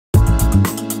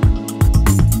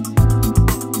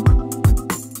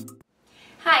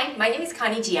my name is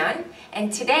Connie Jian,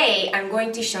 and today I'm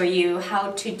going to show you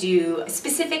how to do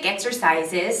specific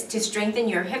exercises to strengthen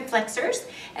your hip flexors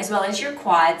as well as your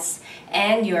quads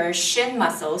and your shin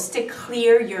muscles to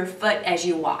clear your foot as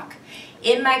you walk.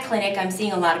 In my clinic, I'm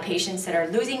seeing a lot of patients that are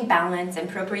losing balance and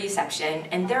proprioception,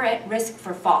 and they're at risk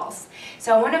for falls.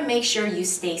 So I want to make sure you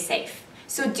stay safe.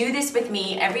 So do this with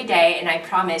me every day, and I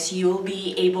promise you'll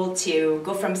be able to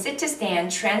go from sit to stand,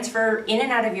 transfer in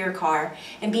and out of your car,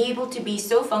 and be able to be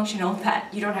so functional that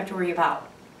you don't have to worry about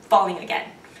falling again.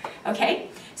 Okay?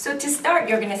 So to start,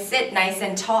 you're going to sit nice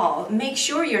and tall. Make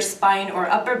sure your spine or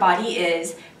upper body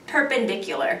is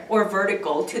perpendicular or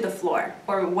vertical to the floor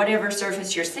or whatever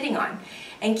surface you're sitting on.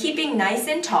 And keeping nice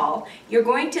and tall, you're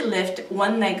going to lift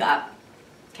one leg up.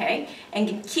 Okay,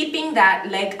 and keeping that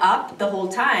leg up the whole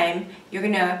time, you're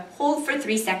going to hold for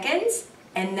 3 seconds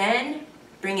and then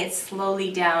bring it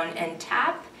slowly down and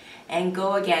tap and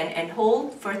go again and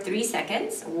hold for 3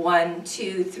 seconds. 1,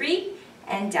 2, 3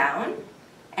 and down,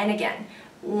 and again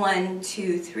 1,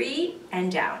 2, 3 and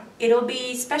down. It'll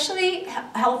be especially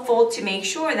helpful to make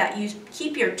sure that you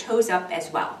keep your toes up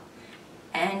as well,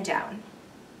 and down.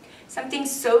 Something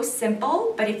so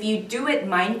simple, but if you do it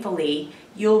mindfully,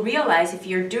 you'll realize if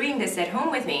you're doing this at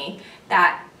home with me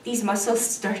that these muscles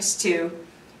starts to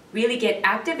really get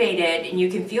activated, and you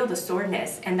can feel the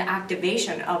soreness and the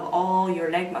activation of all your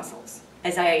leg muscles,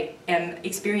 as I am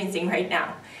experiencing right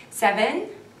now. 7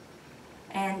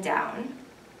 and down,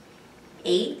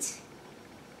 8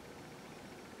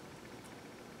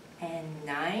 and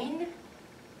 9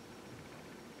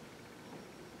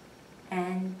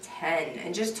 and 10,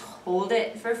 and just hold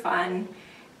it for fun,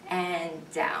 and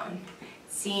down.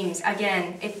 Seems,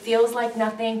 again, it feels like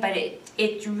nothing, but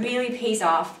it really pays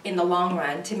off in the long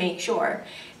run to make sure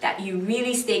that you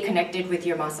really stay connected with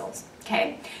your muscles.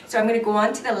 Okay, so I'm going to go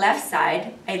on to the left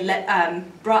side. I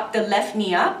brought the left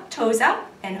knee up, toes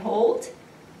up, and hold.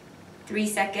 3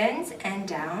 seconds and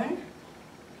down.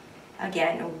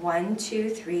 Again, 1, 2,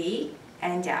 3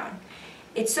 and down.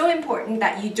 It's so important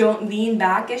that you don't lean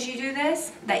back as you do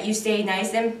this, that you stay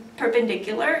nice and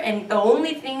perpendicular, and the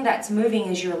only thing that's moving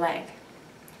is your leg.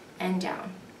 And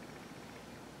down.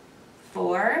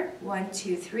 4, 1,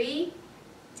 2, 3,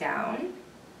 down.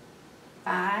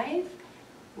 5,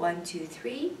 1, 2,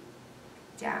 3,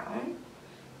 down.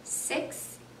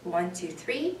 6, 1, 2,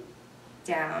 3,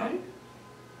 down.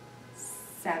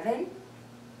 7,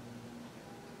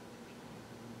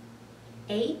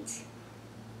 8,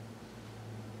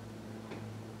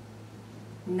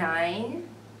 9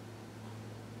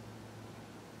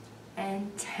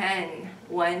 and 10.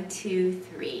 1, 2,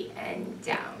 3 and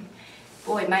down.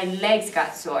 Boy, my legs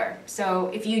got sore. So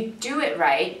if you do it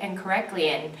right and correctly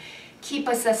and keep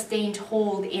a sustained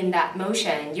hold in that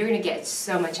motion, you're going to get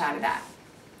so much out of that.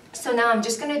 So now I'm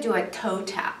just going to do a toe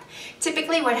tap.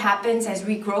 Typically what happens as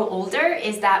we grow older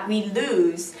is that we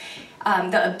lose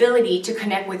the ability to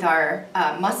connect with our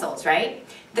muscles, right?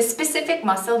 The specific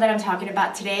muscle that I'm talking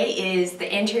about today is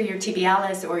the anterior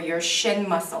tibialis, or your shin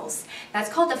muscles. That's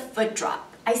called a foot drop.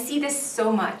 I see this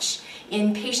so much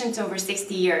in patients over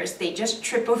 60 years. They just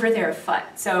trip over their foot.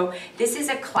 So this is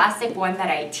a classic one that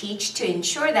I teach to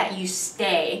ensure that you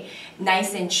stay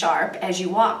nice and sharp as you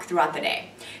walk throughout the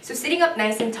day. So sitting up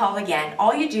nice and tall again,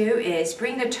 all you do is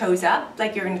bring the toes up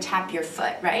like you're going to tap your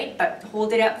foot, right? But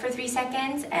hold it up for 3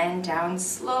 seconds and down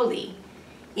slowly,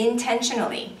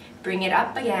 intentionally. Bring it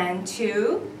up again,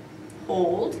 2,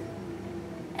 hold,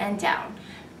 and down.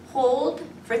 Hold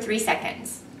for 3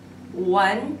 seconds.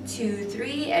 1, 2,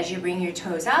 3 as you bring your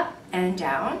toes up and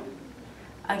down.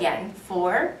 Again,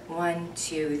 4, 1,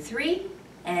 2, 3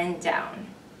 and down.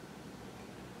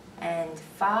 And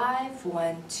 5,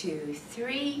 1, 2,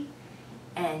 3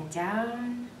 and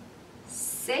down.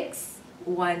 6,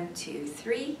 1, 2,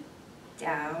 3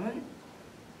 down.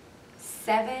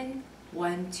 7,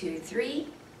 1, 2, 3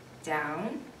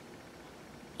 down.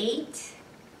 8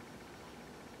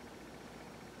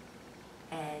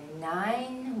 and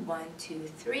 9, 1, 2,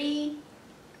 3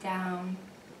 down,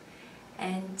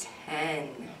 and 10,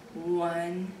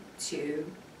 1,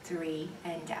 2, 3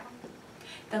 and down.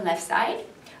 The left side,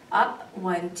 up,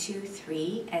 1, 2,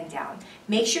 3 and down.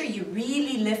 Make sure you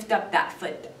really lift up that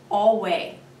foot all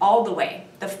the way,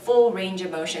 the full range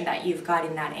of motion that you've got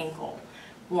in that ankle.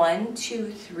 1,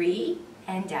 2, 3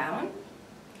 and down.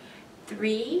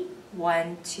 3,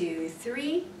 1, 2,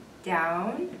 3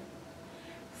 down.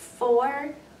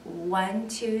 4, 1,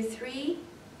 2, 3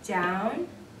 down.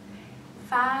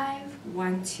 5,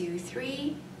 1, 2,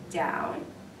 3 down.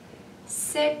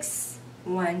 6,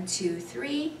 1, 2,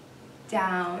 3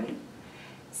 down.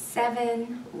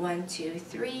 7, 1, 2,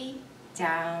 3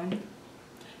 down.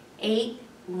 8,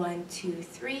 1, 2,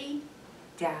 3,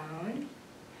 down.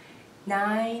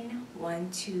 9,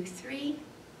 1, 2, 3,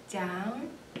 down.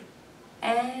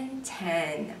 And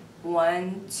 10,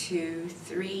 1, 2,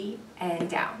 3, and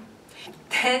down.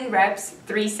 10 reps,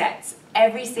 3 sets,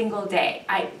 every single day.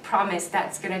 I promise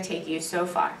that's gonna take you so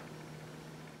far.